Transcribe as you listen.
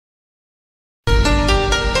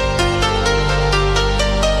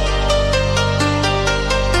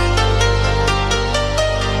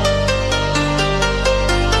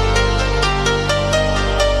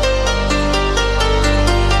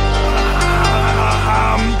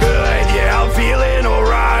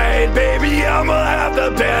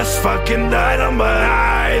fucking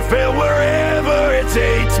dynamite. Feel wherever it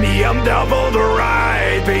takes me, I'm down for the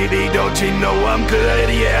ride. Baby, don't you know I'm good?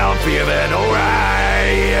 Yeah, I'm feeling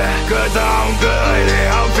alright. Cause I'm good,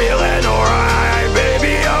 yeah, I'm feeling alright.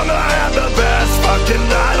 Baby, I'ma have the best fucking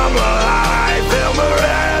night of my life. Feel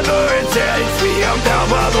wherever it takes me, I'm down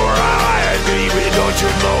for the ride. Baby, don't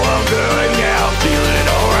you know I'm good? Yeah, I'm feeling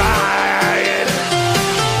alright.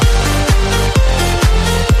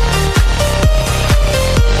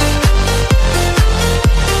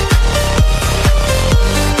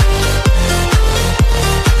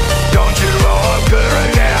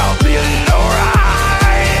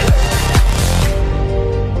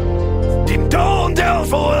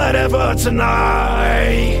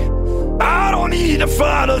 Tonight, I don't need to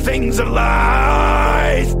follow things of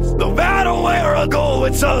life. No matter where I go,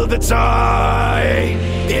 it's all the time.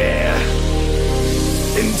 Yeah.